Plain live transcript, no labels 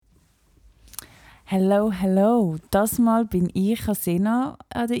Hello, hello. Das Mal bin ich, Hasena,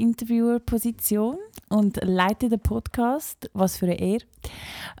 an der Interviewer-Position und leite den Podcast. Was für eine Ehre.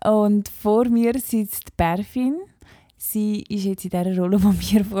 Und vor mir sitzt Berfin. Sie ist jetzt in der Rolle, wo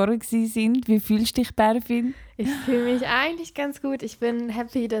wir vorher waren. Wie fühlst du dich, Berfin? Ich fühle mich eigentlich ganz gut. Ich bin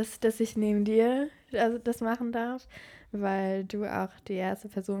happy, dass ich neben dir das machen darf, weil du auch die erste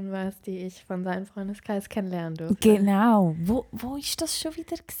Person warst, die ich von seinem Freundeskreis kennenlernen durfte. Genau. Wo ist das schon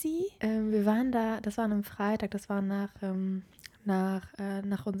wieder gewesen? Wir waren da, das war an einem Freitag, das war nach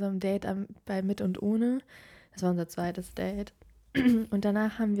unserem Date bei Mit und Ohne. Das war unser zweites Date. Und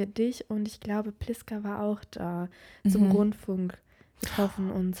danach haben wir dich und ich glaube, Pliska war auch da zum Rundfunk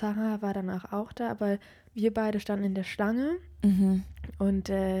getroffen und Sarah war danach auch da, aber wir beide standen in der Schlange und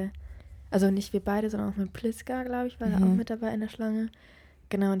also nicht wir beide, sondern auch mit Pliska, glaube ich, war da auch mit dabei in der Schlange.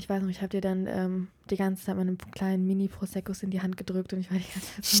 Genau, und ich weiß noch, ich habe dir dann die ganze Zeit meinen kleinen Mini-Proseccos in die Hand gedrückt und ich war die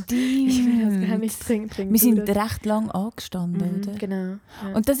ganze Zeit so, Stimmt. ich will das gar nicht trinken. Wir sind recht lang angestanden, oder? Genau.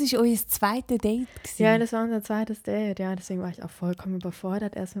 Ja. Und das war euer zweites Date gewesen? Ja, das war unser zweites Date, ja, deswegen war ich auch vollkommen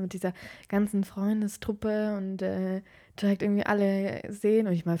überfordert, erstmal mit dieser ganzen Freundestruppe und direkt irgendwie alle sehen.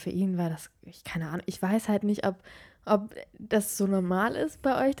 Und ich meine, für ihn war das, keine Ahnung, ich weiß halt nicht, ob das so normal ist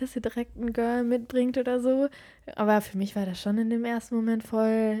bei euch, dass ihr direkt ein Girl mitbringt oder so. Aber für mich war das schon in dem ersten Moment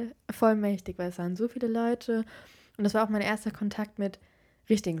voll mächtig, weil es waren so viele Leute. Und das war auch mein erster Kontakt mit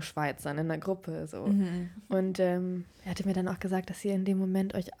richtigen Schweizern in der Gruppe. So. Und er hatte mir dann auch gesagt, dass ihr in dem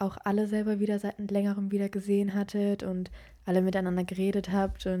Moment euch auch alle selber wieder seit längerem wieder gesehen hattet und alle miteinander geredet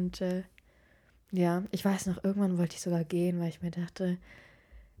habt. Und ja, ich weiß noch, irgendwann wollte ich sogar gehen, weil ich mir dachte,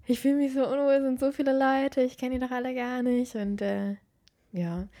 ich fühle mich so unwohl, es sind so viele Leute, ich kenne die doch alle gar nicht. Und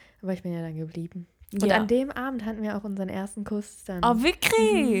ja, aber ich bin ja dann geblieben. Und an dem Abend hatten wir auch unseren ersten Kuss dann. Ah,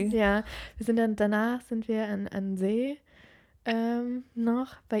 wirklich? Ja, danach sind wir an See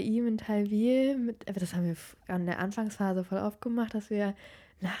noch bei ihm in Talwil. Das haben wir an der Anfangsphase voll oft gemacht, dass wir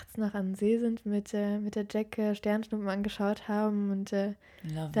nachts noch an See sind mit der Jack Sternschnuppen angeschaut haben und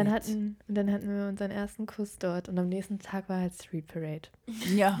dann hatten wir unseren ersten Kuss dort und am nächsten Tag war halt Street Parade.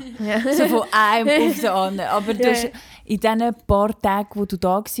 Ja. So von einem auf den anderen. Aber du hast in diesen paar Tagen, wo du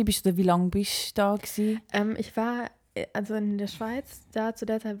da warst, oder wie lange bist du da gewesen? Ich war also in der Schweiz, da zu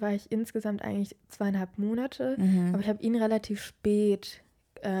der Zeit war ich insgesamt eigentlich 2,5 Monate, aber ich habe ihn relativ spät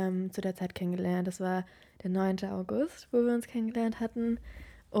zu der Zeit kennengelernt. Das war der 9. August, wo wir uns kennengelernt hatten.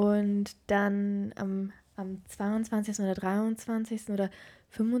 Und dann am 22. oder 23. oder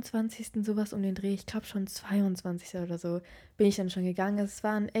 25. sowas um den Dreh, ich glaube schon 22. oder so, bin ich dann schon gegangen. Es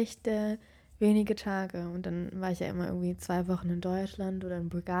waren echt wenige Tage. Und dann war ich ja immer irgendwie 2 Wochen in Deutschland oder in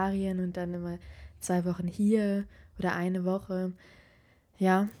Bulgarien und dann immer 2 Wochen hier oder eine Woche.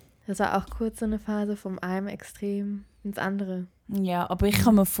 Ja, das war auch kurz so eine Phase vom einem Extrem ins andere. Ja, aber ich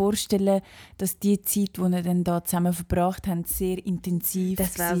kann mir vorstellen, dass die Zeit, die wir dann da zusammen verbracht haben, sehr intensiv war.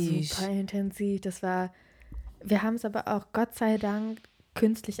 Das war super intensiv. Wir haben es aber auch Gott sei Dank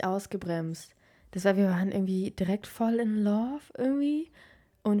künstlich ausgebremst. Wir waren irgendwie direkt voll in Love irgendwie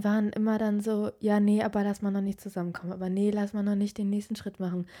und waren immer dann so, ja, nee, aber lass mal noch nicht zusammenkommen. Aber nee, lass mal noch nicht den nächsten Schritt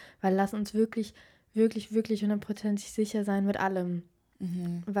machen. Weil lass uns wirklich, wirklich, wirklich 100% sicher sein mit allem.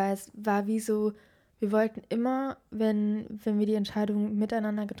 Weil es war wie so, wir wollten immer, wenn wir die Entscheidung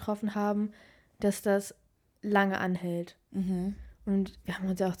miteinander getroffen haben, dass das lange anhält. Und wir haben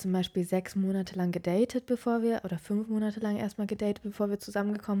uns ja auch zum Beispiel 6 Monate lang gedatet, oder 5 Monate lang erstmal gedatet, bevor wir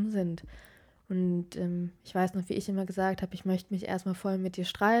zusammengekommen sind. Und ich weiß noch, wie ich immer gesagt habe, ich möchte mich erstmal voll mit dir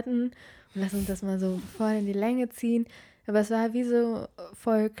streiten und lass uns das mal so voll in die Länge ziehen. Aber es war wie so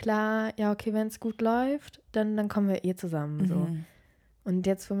voll klar, ja okay, wenn es gut läuft, dann kommen wir zusammen. So. Und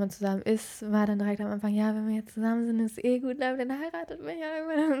jetzt, wo man zusammen ist, war dann direkt am Anfang, ja, wenn wir jetzt zusammen sind, ist gut, dann heiratet man ja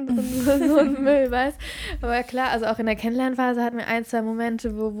immer so ein Müll, weißt du? Aber klar, also auch in der Kennenlernphase hatten wir 1, 2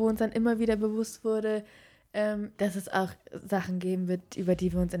 Momente, wo uns dann immer wieder bewusst wurde, dass es auch Sachen geben wird, über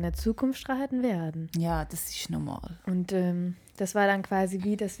die wir uns in der Zukunft streiten werden. Ja, das ist normal. Und das war dann quasi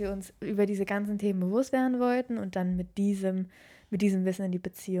wie, dass wir uns über diese ganzen Themen bewusst werden wollten und dann mit diesem Wissen in die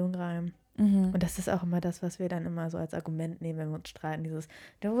Beziehung rein. Und das ist auch immer das, was wir dann immer so als Argument nehmen, wenn wir uns streiten. Dieses,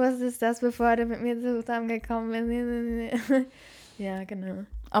 du wusstest das, bevor du mit mir zusammengekommen bist. Ja, genau.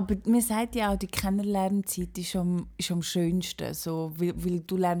 Aber mir sagt ja auch, die Kennenlernzeit ist am schönsten. So, weil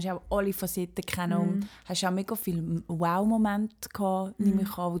du lernst auch alle Facetten kennen und hast auch mega viele Wow-Momente gehabt, nehme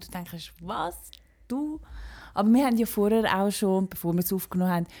ich an, wo du denkst, was? Du? Aber wir haben ja vorher auch schon, bevor wir es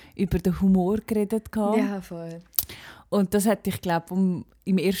aufgenommen haben, über den Humor geredet. Ja, voll. Und das hat dich, glaube ich,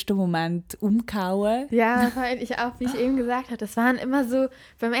 im ersten Moment umgehauen. Ja, weil ich auch, wie ich eben gesagt habe, das waren immer so,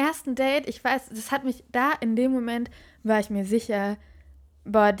 beim ersten Date, ich weiß, das hat mich da in dem Moment, war ich mir sicher,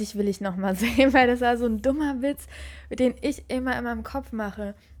 boah, dich will ich nochmal sehen, weil das war so ein dummer Witz, den ich immer in meinem Kopf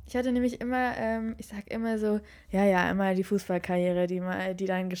mache. Ich hatte nämlich immer, ich sag immer so, ja, immer die Fußballkarriere, die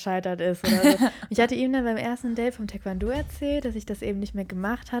dann gescheitert ist oder so. Ich hatte ihm dann beim ersten Date vom Taekwondo erzählt, dass ich das eben nicht mehr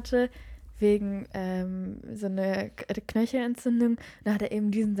gemacht hatte, wegen so einer Knöchelentzündung. Dann hat er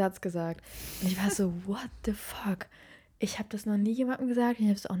eben diesen Satz gesagt. Und ich war so, what the fuck? Ich habe das noch nie jemandem gesagt, ich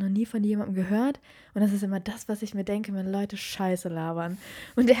habe es auch noch nie von jemandem gehört. Und das ist immer das, was ich mir denke, wenn Leute Scheiße labern.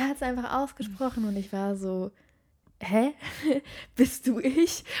 Und er hat es einfach ausgesprochen und ich war so, hä? Bist du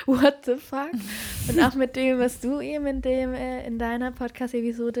ich? What the fuck? Und auch mit dem, was du ihm in deiner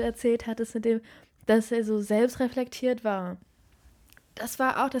Podcast-Episode erzählt hattest, mit dem, dass er so selbstreflektiert war. Das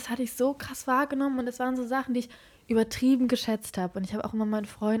hatte ich so krass wahrgenommen und das waren so Sachen, die ich übertrieben geschätzt habe. Und ich habe auch immer meinen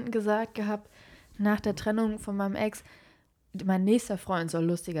Freunden gesagt gehabt, nach der Trennung von meinem Ex, mein nächster Freund soll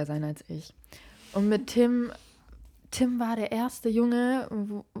lustiger sein als ich. Und mit Tim war der erste Junge,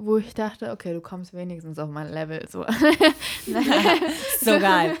 wo ich dachte, okay, du kommst wenigstens auf mein Level. So, so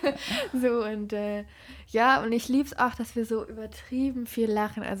geil. So, und ja, und ich liebe es auch, dass wir so übertrieben viel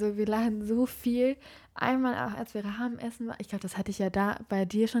lachen. Also wir lachen so viel. Einmal auch, als wir Rahmenessen waren, ich glaube, das hatte ich ja da bei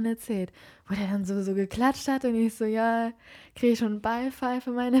dir schon erzählt, wo der dann so geklatscht hat und ich so, ja, kriege ich schon einen Beifall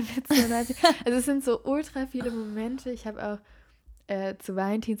für meine Witze. Und also es sind so ultra viele Momente. Ich habe auch zu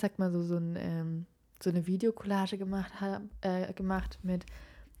Valentinstag mal so eine Videocollage gemacht mit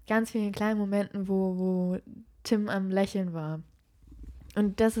ganz vielen kleinen Momenten, wo Tim am Lächeln war.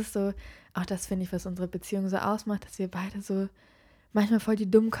 Und das ist so, auch das finde ich, was unsere Beziehung so ausmacht, dass wir beide so manchmal voll die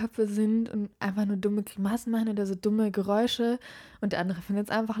Dummköpfe sind und einfach nur dumme Grimassen machen oder so dumme Geräusche und der andere findet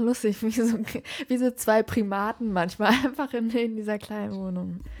es einfach lustig, wie so zwei Primaten manchmal einfach in dieser kleinen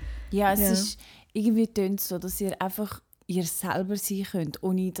Wohnung. Ja, es ist irgendwie tönt so, dass ihr einfach ihr selber sein könnt,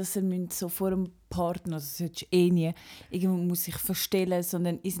 ohne dass ihr so vor einem Partner, das solltest du nie, irgendwo muss sich verstellen,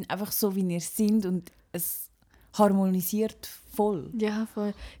 sondern ihr seid einfach so, wie ihr seid und es harmonisiert voll. Ja,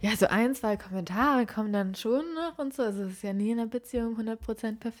 voll. Ja, so 1-2 Kommentare kommen dann schon noch und so. Also es ist ja nie in einer Beziehung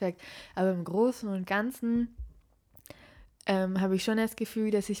 100% perfekt. Aber im Großen und Ganzen habe ich schon das Gefühl,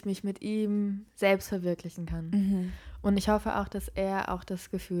 dass ich mich mit ihm selbst verwirklichen kann. Mhm. Und ich hoffe auch, dass er auch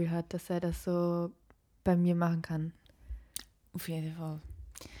das Gefühl hat, dass er das so bei mir machen kann. Auf jeden Fall.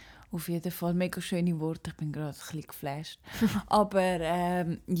 Auf jeden Fall. Mega schöne Worte. Ich bin gerade ein bisschen geflasht. Aber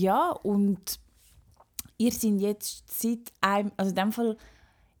ja, und ihr seid jetzt seit einem, also in dem Fall,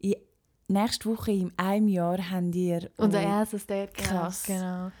 nächste Woche in einem Jahr habt ihr unser erstes Date. Krass.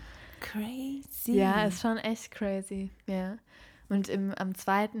 Genau. Crazy. Ja, ist schon echt crazy. Ja. Und am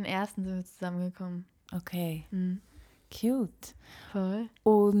 2.1. sind wir zusammengekommen. Okay. Mhm. Cute. Voll.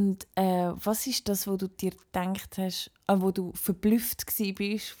 Und was ist das, wo du dir gedacht hast, wo du verblüfft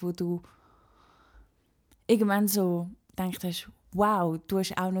bist, wo du irgendwann so gedacht hast, wow, du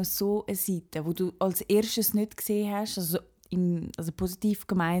hast auch noch so eine Seite, wo du als erstes nicht gesehen hast, also positiv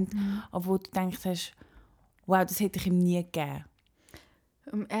gemeint, aber wo du gedacht hast, wow, das hätte ich ihm nie gegeben.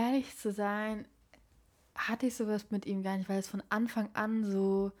 Um ehrlich zu sein, hatte ich sowas mit ihm gar nicht, weil es von Anfang an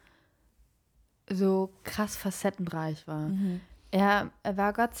so krass facettenreich war. Mhm. Er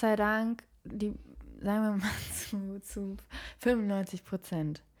war Gott sei Dank, sagen wir mal, zu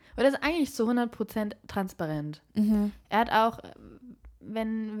 95%. Oder ist eigentlich zu 100% transparent. Mhm. Er hat auch,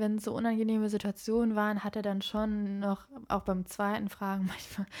 wenn so unangenehme Situationen waren, hat er dann schon noch, auch beim zweiten Fragen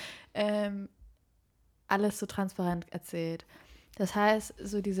manchmal, alles so transparent erzählt. Das heißt,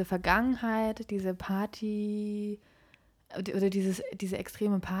 so diese Vergangenheit, diese Party oder diese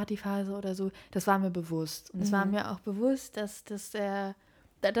extreme Partyphase oder so, das war mir bewusst. Und es war mir auch bewusst, dass er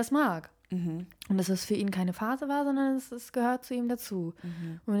das mag. Mhm. Und dass es für ihn keine Phase war, sondern es gehört zu ihm dazu.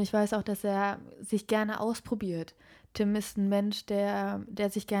 Mhm. Und ich weiß auch, dass er sich gerne ausprobiert. Tim ist ein Mensch, der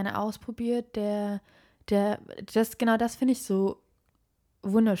sich gerne ausprobiert, das finde ich so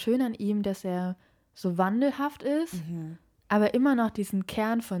wunderschön an ihm, dass er so wandelhaft ist, aber immer noch diesen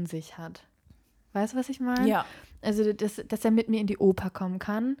Kern von sich hat. Weißt du, was ich meine? Ja. Also, dass er mit mir in die Oper kommen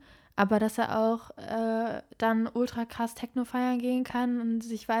kann, aber dass er auch dann ultra krass Techno feiern gehen kann und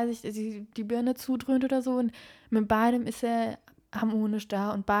sich, die Birne zudröhnt oder so. Und mit beidem ist er harmonisch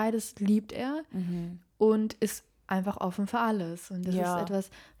da und beides liebt er und ist einfach offen für alles. Und das ist etwas,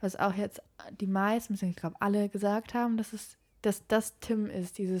 was auch jetzt die meisten, ich glaube alle gesagt haben, dass das Tim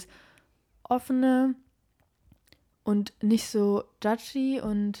ist, dieses offene und nicht so judgy,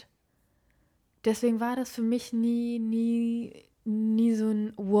 und deswegen war das für mich nie so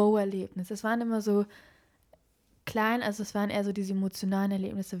ein Wow-Erlebnis. Es waren immer so klein, also es waren eher so diese emotionalen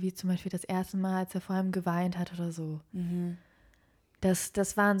Erlebnisse, wie zum Beispiel das erste Mal, als er vor allem geweint hat oder so. Mhm.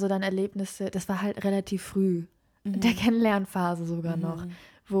 Das waren so dann Erlebnisse, das war halt relativ früh. der Kennenlernphase sogar noch,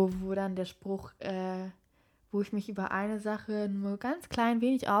 wo dann der Spruch, wo ich mich über eine Sache nur ganz klein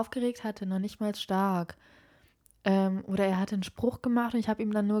wenig aufgeregt hatte, noch nicht mal stark. Oder er hatte einen Spruch gemacht und ich habe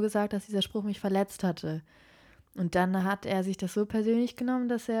ihm dann nur gesagt, dass dieser Spruch mich verletzt hatte. Und dann hat er sich das so persönlich genommen,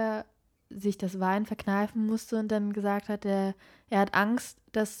 dass er sich das Weinen verkneifen musste und dann gesagt hat, er hat Angst,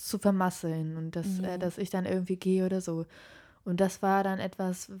 das zu vermasseln und dass ich dann irgendwie gehe oder so. Und das war dann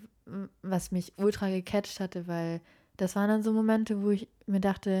etwas, was mich ultra gecatcht hatte, weil das waren dann so Momente, wo ich mir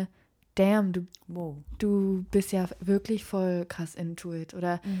dachte, damn, du bist ja wirklich voll krass into it.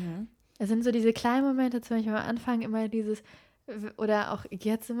 Oder es sind so diese kleinen Momente, zum Beispiel am Anfang immer dieses, oder auch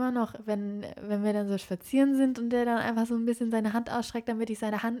jetzt immer noch, wenn wir dann so spazieren sind und der dann einfach so ein bisschen seine Hand ausstreckt, damit ich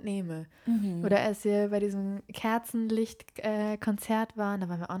seine Hand nehme. Oder als wir bei diesem Kerzenlicht-Konzert waren, da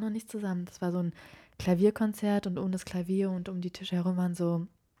waren wir auch noch nicht zusammen. Das war so ein Klavierkonzert und um das Klavier und um die Tische herum waren so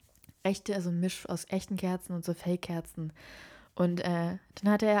echte, also ein Misch aus echten Kerzen und so Fake-Kerzen. Und dann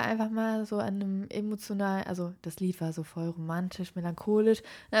hatte er einfach mal so an einem emotional, also das Lied war so voll romantisch, melancholisch,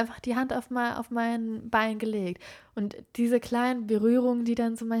 und einfach die Hand auf mein Bein gelegt. Und diese kleinen Berührungen, die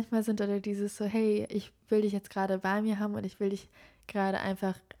dann so manchmal sind, oder dieses so, hey, ich will dich jetzt gerade bei mir haben und ich will dich gerade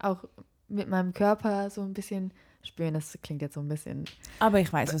einfach auch mit meinem Körper so ein bisschen spüren. Das klingt jetzt so ein bisschen... Aber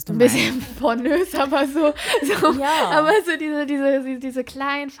ich weiß, was du meinst. Ein bisschen pornös, aber so ja. Aber so diese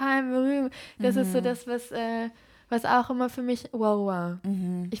kleinen, feinen Berührungen, das ist so das, was auch immer für mich wow war.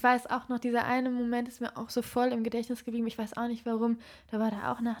 Ich weiß auch noch, dieser eine Moment ist mir auch so voll im Gedächtnis geblieben. Ich weiß auch nicht warum. Da war er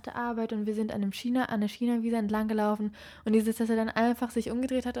auch nach der Arbeit und wir sind an der China-Wiese entlang gelaufen und dass er dann einfach sich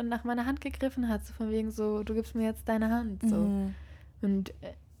umgedreht hat und nach meiner Hand gegriffen hat. So von wegen so, du gibst mir jetzt deine Hand. So. Und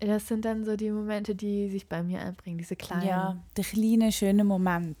das sind dann so die Momente, die sich bei mir einbringen, diese kleinen. Ja, der kleine, schöne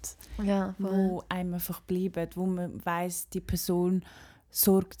Moment, wo einem einfach bleibt, wo man weiss, die Person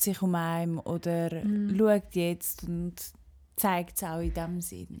sorgt sich um einen oder schaut jetzt und zeigt es auch in dem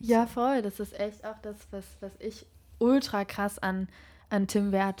Sinn. Ja, voll. Das ist echt auch das, was ich ultra krass an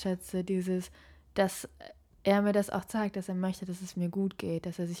Tim wertschätze. Dass er mir das auch zeigt, dass er möchte, dass es mir gut geht,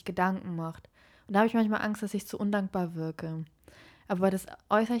 dass er sich Gedanken macht. Und da habe ich manchmal Angst, dass ich zu undankbar wirke. Aber das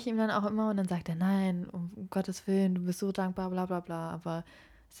äußere ich ihm dann auch immer und dann sagt er, nein, um Gottes Willen, du bist so dankbar, bla bla bla. Aber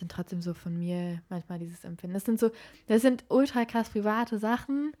es sind trotzdem so von mir manchmal dieses Empfinden. Das sind ultra krass private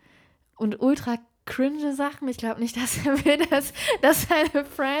Sachen und ultra cringe Sachen. Ich glaube nicht, dass er will, dass seine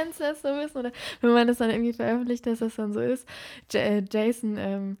Friends das so wissen oder wenn man das dann irgendwie veröffentlicht, dass das dann so ist.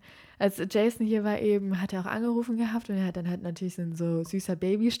 Jason, als Jason hier war eben, hat er auch angerufen gehabt und er hat dann halt natürlich in so süßer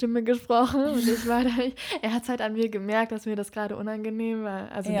Babystimme gesprochen und ich war da nicht, er hat es halt an mir gemerkt, dass mir das gerade unangenehm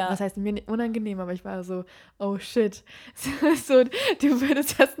war. Also was heißt mir nicht unangenehm, aber ich war so, oh shit, so, du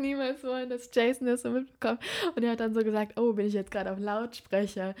würdest das niemals wollen, dass Jason das so mitbekommt. Und er hat dann so gesagt, oh, bin ich jetzt gerade auf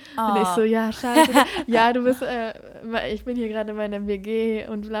Lautsprecher? Und ich so, ja, scheiße, ja, du bist, ich bin hier gerade in meiner WG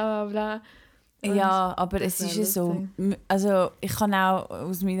und bla bla bla. Und ja, aber es ist ja so, also ich kann auch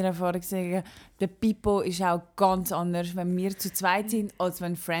aus meiner Erfahrung sagen, der Pippo ist auch ganz anders, wenn wir zu zweit sind, als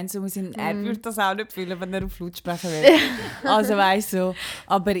wenn Friends um sind. Er würde das auch nicht fühlen, wenn er auf Lautsprecher will. Also weißt du,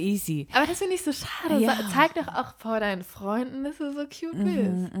 aber easy. Aber das finde ich so schade. Ja. Zeig doch auch vor deinen Freunden, dass du so cute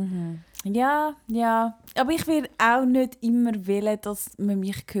bist. Ja, aber ich will auch nicht immer wollen, dass man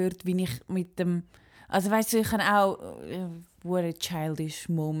mich hört, wie ich mit dem... Also weißt du, ich kann auch childish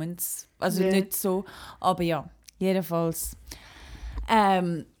Moments, also nicht so, aber ja, jedenfalls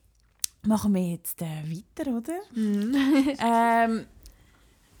machen wir jetzt weiter, oder?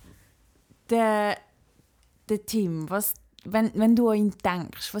 Der Tim, wenn du an ihn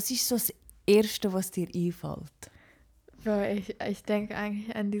denkst, was ist so das Erste, was dir einfällt? Boah, ich denke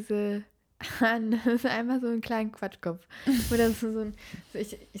eigentlich an das ist einfach so ein kleiner Quatschkopf. Oder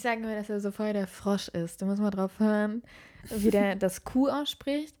ich sage nur, dass er so voll der Frosch ist. Du musst mal drauf hören, wie der das Q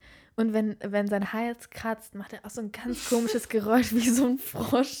ausspricht. Und wenn sein Hals kratzt, macht er auch so ein ganz komisches Geräusch wie so ein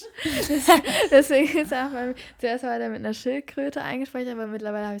Frosch. Deswegen ist er auch zuerst war er mit einer Schildkröte eingespeichert, aber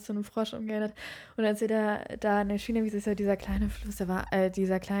mittlerweile habe ich so einen Frosch umgeändert. Und als wir da in der Schiene, wie ist ja dieser kleine Fluss, da war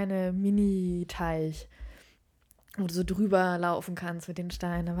dieser kleine Mini-Teich, wo du so drüber laufen kannst mit den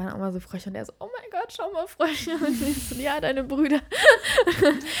Steinen. Da waren auch mal so Frösche und er so, oh mein Gott, schau mal Frösche. Und ich so, ja, deine Brüder.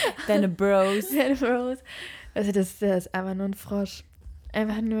 Deine Bros. Also das ist einfach nur ein Frosch.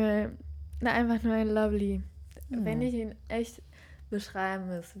 Einfach nur ein Lovely. Ja. Wenn ich ihn echt beschreiben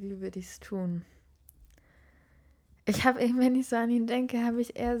müsste, wie würde ich es tun? Wenn ich so an ihn denke, habe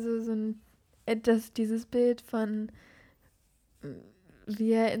ich eher dieses Bild von...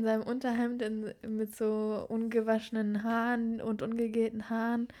 wie er in seinem Unterhemd mit so ungewaschenen Haaren und ungegelten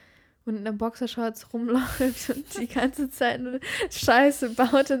Haaren und in einer Boxershorts rumläuft und die ganze Zeit eine Scheiße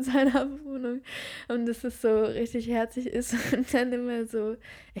baut in seiner Wohnung. Wohnung. Und dass es so richtig herzig ist und dann immer so,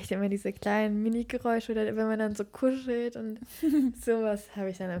 echt immer diese kleinen Mini-Geräusche, oder wenn man dann so kuschelt und sowas habe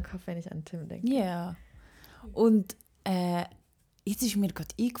ich dann im Kopf, wenn ich an Tim denke. Ja. Yeah. Und jetzt ist mir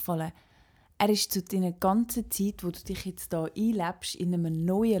gerade eingefallen, er ist zu deiner ganzen Zeit, wo du dich jetzt hier einlebst, in einem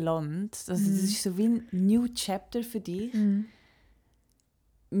neuen Land, also das ist so wie ein New Chapter für dich,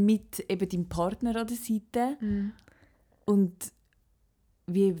 mit eben deinem Partner an der Seite. Und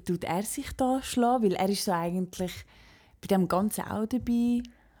wie tut er sich da schlagen? Weil er ist so eigentlich bei dem Ganzen auch dabei.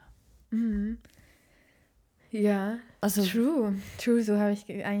 Ja, Also, true, so habe ich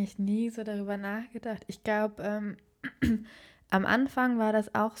eigentlich nie so darüber nachgedacht. Ich glaube, am Anfang war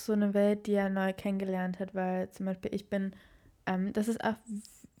das auch so eine Welt, die er neu kennengelernt hat, weil zum Beispiel das ist auch,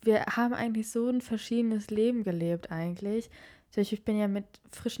 wir haben eigentlich so ein verschiedenes Leben gelebt eigentlich. Zum Beispiel, ich bin ja mit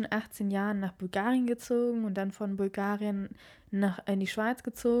frischen 18 Jahren nach Bulgarien gezogen und dann von Bulgarien in die Schweiz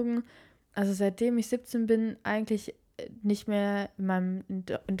gezogen. Also seitdem ich 17 bin, eigentlich nicht mehr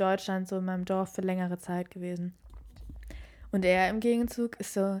in Deutschland, so in meinem Dorf für längere Zeit gewesen. Und er im Gegenzug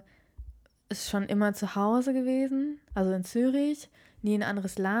ist schon immer zu Hause gewesen, also in Zürich, nie in ein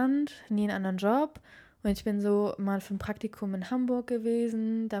anderes Land, nie einen anderen Job. Und ich bin so mal für ein Praktikum in Hamburg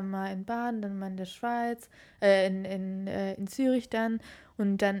gewesen, dann mal in Baden, dann mal in der Schweiz, in Zürich dann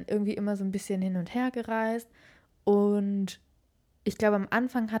und dann irgendwie immer so ein bisschen hin und her gereist. Und ich glaube, am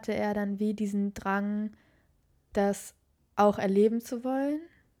Anfang hatte er dann wie diesen Drang, das auch erleben zu wollen.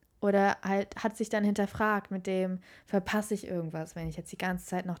 Oder halt hat sich dann hinterfragt mit dem, verpasse ich irgendwas, wenn ich jetzt die ganze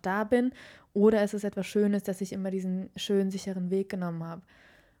Zeit noch da bin? Oder ist es etwas Schönes, dass ich immer diesen schönen, sicheren Weg genommen habe?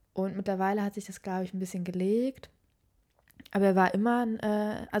 Und mittlerweile hat sich das, glaube ich, ein bisschen gelegt. Aber er war immer,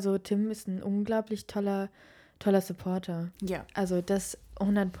 also Tim ist ein unglaublich toller Supporter. ja. Also das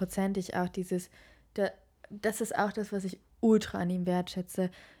 100%ig auch das ist auch das, was ich ultra an ihm wertschätze.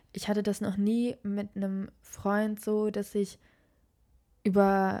 Ich hatte das noch nie mit einem Freund so, dass ich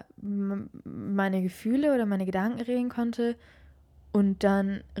über meine Gefühle oder meine Gedanken reden konnte und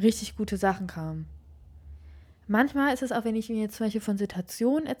dann richtig gute Sachen kamen. Manchmal ist es auch, wenn ich ihm jetzt zum Beispiel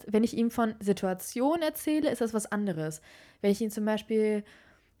wenn ich ihm von Situationen erzähle, ist das was anderes. Wenn ich ihm zum Beispiel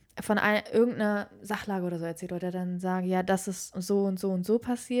von irgendeiner Sachlage oder so erzähle oder dann sage, ja, das ist so und so und so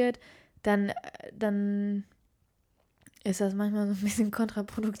passiert, dann ist das manchmal so ein bisschen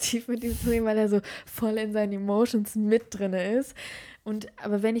kontraproduktiv mit ihm zu reden, weil er so voll in seinen Emotions mit drin ist.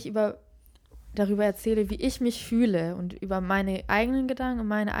 Aber wenn ich darüber erzähle, wie ich mich fühle und über meine eigenen Gedanken und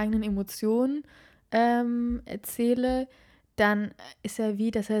meine eigenen Emotionen erzähle, dann ist er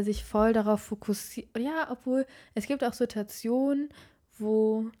wie, dass er sich voll darauf fokussiert. Ja, obwohl es gibt auch Situationen,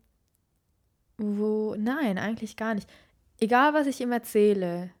 wo nein, eigentlich gar nicht. Egal, was ich ihm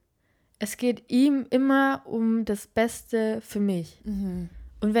erzähle, es geht ihm immer um das Beste für mich. Und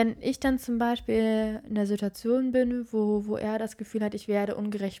wenn ich dann zum Beispiel in einer Situation bin, wo er das Gefühl hat, ich werde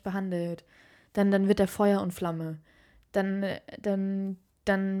ungerecht behandelt, dann wird er Feuer und Flamme. Dann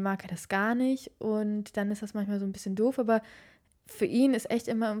mag er das gar nicht und dann ist das manchmal so ein bisschen doof, aber für ihn ist echt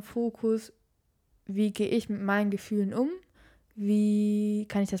immer im Fokus, wie gehe ich mit meinen Gefühlen um, wie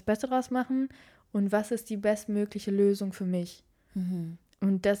kann ich das Beste draus machen und was ist die bestmögliche Lösung für mich.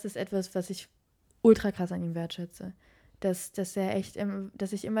 Und das ist etwas, was ich ultra krass an ihm wertschätze. Dass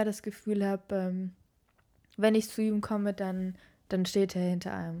ich immer das Gefühl habe, wenn ich zu ihm komme, dann steht er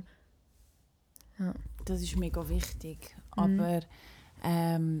hinter einem. Ja. Das ist mega wichtig. Aber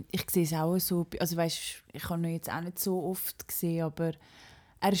ich sehe es auch so, also weißt, ich habe ihn jetzt auch nicht so oft gesehen, aber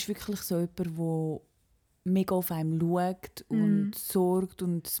er ist wirklich so jemand, der mega auf einem schaut und sorgt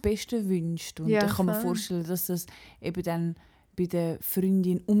und das Beste wünscht. Und Ja, ich kann mir voll. vorstellen, dass das eben dann bei der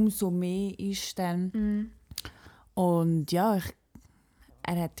Freundin umso mehr ist dann. Und ja,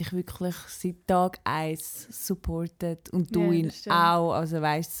 er hat dich wirklich seit Tag 1 supportet und du Ja, ihn das stimmt. auch. Also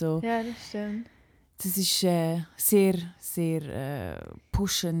weißt so, Ja, das stimmt. das ist sehr, sehr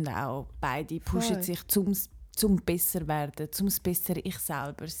pushend auch. Beide pushen Voll. sich zum besser werden, zum bessere Ich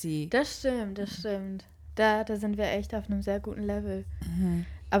selber sein. Das stimmt. Da sind wir echt auf einem sehr guten Level.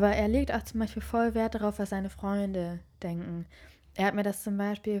 Aber er legt auch zum Beispiel voll Wert darauf, was seine Freunde denken. Er hat mir das zum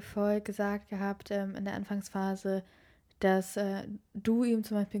Beispiel voll gesagt gehabt in der Anfangsphase, dass du ihm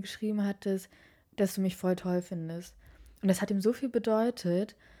zum Beispiel geschrieben hattest, dass du mich voll toll findest. Und das hat ihm so viel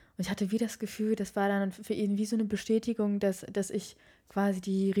bedeutet. Und ich hatte wie das Gefühl, das war dann für ihn wie so eine Bestätigung, dass ich quasi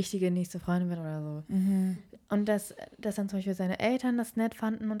die richtige nächste Freundin bin oder so. Und dass dann zum Beispiel seine Eltern das nett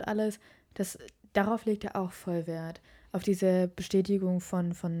fanden und alles, darauf legt er auch voll Wert. Auf diese Bestätigung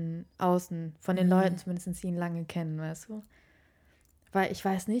von außen, von den Leuten zumindest, die ihn lange kennen, weißt du. Weil ich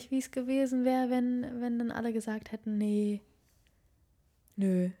weiß nicht, wie es gewesen wäre, wenn dann alle gesagt hätten, nee,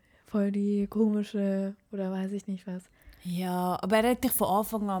 nö, voll die komische oder weiß ich nicht was. Ja, aber er hat dich von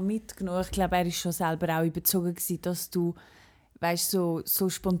Anfang an mitgenommen. Ich glaube, er war schon selber auch überzeugt gewesen, dass du, weißt, so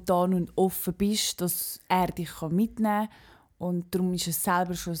spontan und offen bist, dass er dich mitnehmen kann. Und darum ist es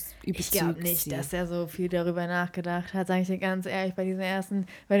selber schon überzeugt. Ich glaube nicht, dass er so viel darüber nachgedacht hat, sage ich dir ganz ehrlich, bei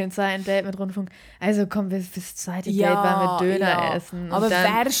dem zweiten Date mit Rundfunk. Also komm, bis zweite Date waren wir Döner essen. Aber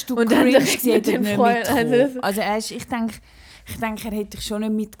dann, wärst du cringe, hätte er nicht mitgekommen. Also ich denke, er hätte dich schon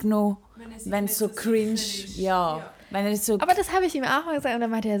nicht mitgenommen, wenn es so cringe ist. Ja. Wenn er so aber das habe ich ihm auch mal gesagt und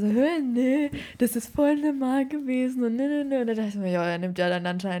dann meinte er so, nee, das ist voll normal gewesen und nee. Und dann dachte ich mir, ja, er nimmt ja dann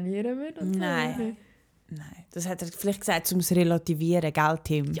anscheinend jeder mit. Und Nein. So. Nein, das hat er vielleicht gesagt, um es zu relativieren, gell,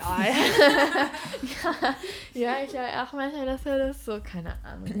 Tim? Ja, ich glaube auch manchmal, dass er das so, keine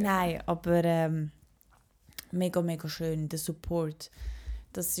Ahnung. Nein, aber mega, mega schön, der Support.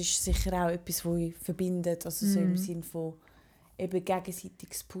 Das ist sicher auch etwas, was euch verbindet, also so im Sinne von eben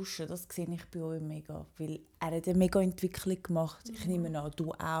gegenseitiges Pushen, das sehe ich bei euch mega, weil er hat eine mega Entwicklung gemacht. Ich nehme an,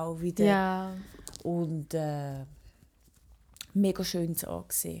 du auch wieder. Ja. Und mega schön zu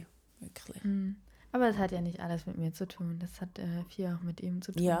ansehen, wirklich. Aber das hat ja nicht alles mit mir zu tun. Das hat viel auch mit ihm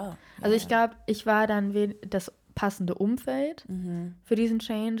zu tun. Ja. Also ich glaube, ich war dann das passende Umfeld für diesen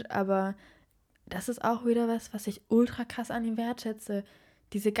Change, aber das ist auch wieder was ich ultra krass an ihm wertschätze.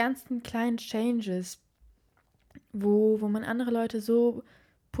 Diese ganzen kleinen Changes, wo man andere Leute so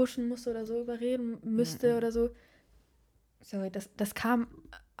pushen musste oder so überreden müsste oder so. Sorry, das kam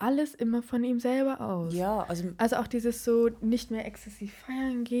alles immer von ihm selber aus. Ja, also auch dieses so nicht mehr exzessiv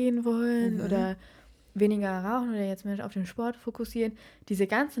feiern gehen wollen oder weniger rauchen oder jetzt mehr auf den Sport fokussieren. Diese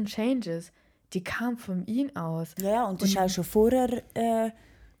ganzen Changes, die kamen von ihm aus. Ja, und das war auch schon vorher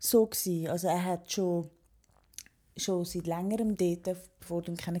so gewesen. Also er hat schon seit längerem dort, bevor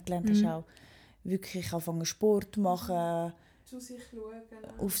du ihn kennengelernt hast, auch wirklich angefangen Sport machen, zu sich schauen.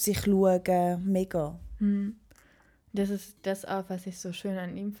 auf sich schauen, mega. Das ist das auch, was ich so schön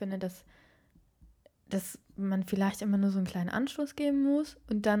an ihm finde, dass man vielleicht immer nur so einen kleinen Anstoß geben muss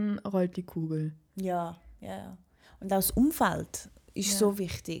und dann rollt die Kugel. Ja. Und auch das Umfeld ist so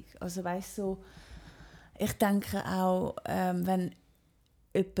wichtig. Also weißt du, ich denke auch, wenn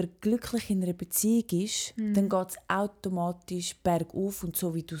jemand glücklich in einer Beziehung ist, dann geht es automatisch bergauf und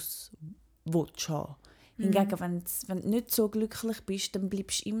so, wie du es willst haben. Hingegen, wenn du nicht so glücklich bist, dann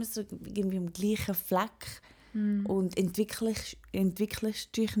bleibst du immer so irgendwie am gleichen Fleck und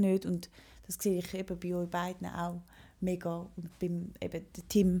entwickelst dich nicht. Und das sehe ich eben bei euch beiden auch mega. Und eben der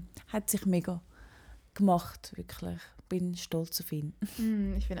Tim hat sich mega gemacht, wirklich. Bin stolz auf ihn.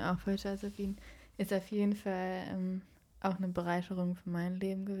 Ich bin auch voll stolz auf ihn. Ist auf jeden Fall auch eine Bereicherung für mein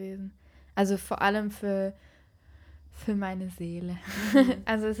Leben gewesen. Also vor allem für meine Seele.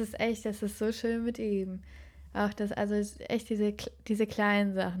 Also es ist echt, das ist so schön mit ihm. Auch das, also es ist echt diese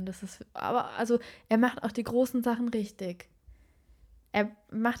kleinen Sachen. Das ist, aber also er macht auch die großen Sachen richtig. Er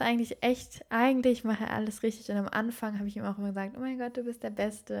macht eigentlich macht er alles richtig. Und am Anfang habe ich ihm auch immer gesagt, oh mein Gott, du bist der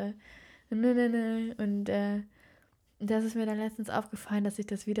Beste. Und das ist mir dann letztens aufgefallen, dass ich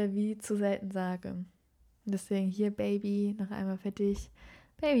das wieder wie zu selten sage. Und deswegen hier, Baby, noch einmal für dich.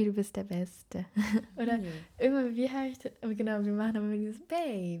 Baby, du bist der Beste. Oder immer, wie habe ich das? Genau, wir machen aber immer dieses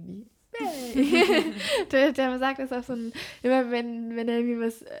Baby. der sagt das auch so immer wenn er irgendwie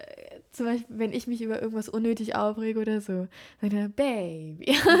was, zum Beispiel, wenn ich mich über irgendwas unnötig aufrege oder so, sagt er Baby.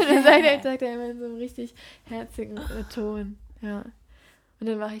 Und dann sagt er immer in so einem richtig herzigen Ton. Ja. Und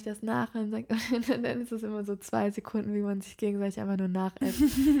dann mache ich das nach und dann ist es immer so 2 Sekunden, wie man sich gegenseitig einfach nur nachäfft.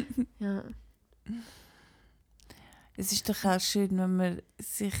 Ja. Es ist doch auch schön, wenn man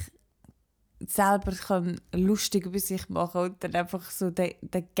sich selber lustig über sich machen kann und dann einfach so den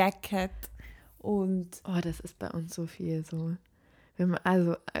Gag hat. Und das ist bei uns so viel so. Wenn man,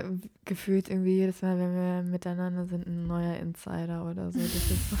 also gefühlt irgendwie jedes Mal, wenn wir miteinander sind, ein neuer Insider oder so. Das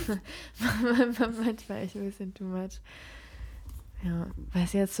ist manchmal echt ein bisschen too much. Ja,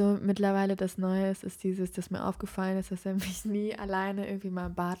 was jetzt so mittlerweile das Neue ist dieses, dass mir aufgefallen ist, dass er mich nie alleine irgendwie mal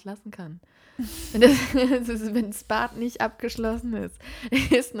im Bad lassen kann. Und wenn das Bad nicht abgeschlossen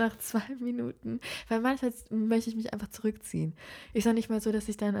ist nach 2 Minuten, weil manchmal möchte ich mich einfach zurückziehen. Ist auch nicht mal so, dass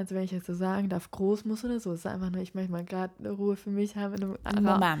ich dann, also wenn ich jetzt so sagen darf, groß muss oder so, es ist einfach nur, ich möchte mal gerade eine Ruhe für mich haben. In einem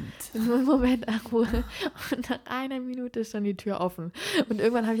Moment Ruhe. Und nach 1 Minute ist dann die Tür offen. Und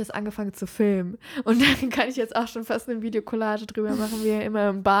irgendwann habe ich das angefangen zu filmen. Und dann kann ich jetzt auch schon fast eine Videocollage drüber machen, wie er immer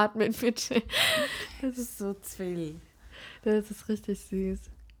im Bad mit mir chillt. Das ist so viel. Das ist richtig süß.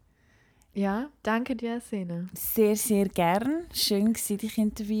 Ja, danke dir, Szene. Sehr, sehr gern. Schön war dich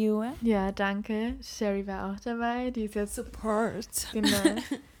interviewen. Ja, danke. Sherry war auch dabei. Die ist jetzt Support. Genau.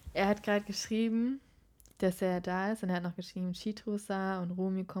 Er hat gerade geschrieben, dass er da ist und er hat noch geschrieben, Chitrusa und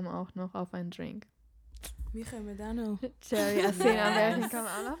Romy kommen auch noch auf einen Drink. Wir kommen auch noch. Cherry, Arsena und Belkin kommen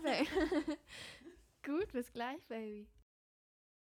auch noch weg. Gut, bis gleich, Baby.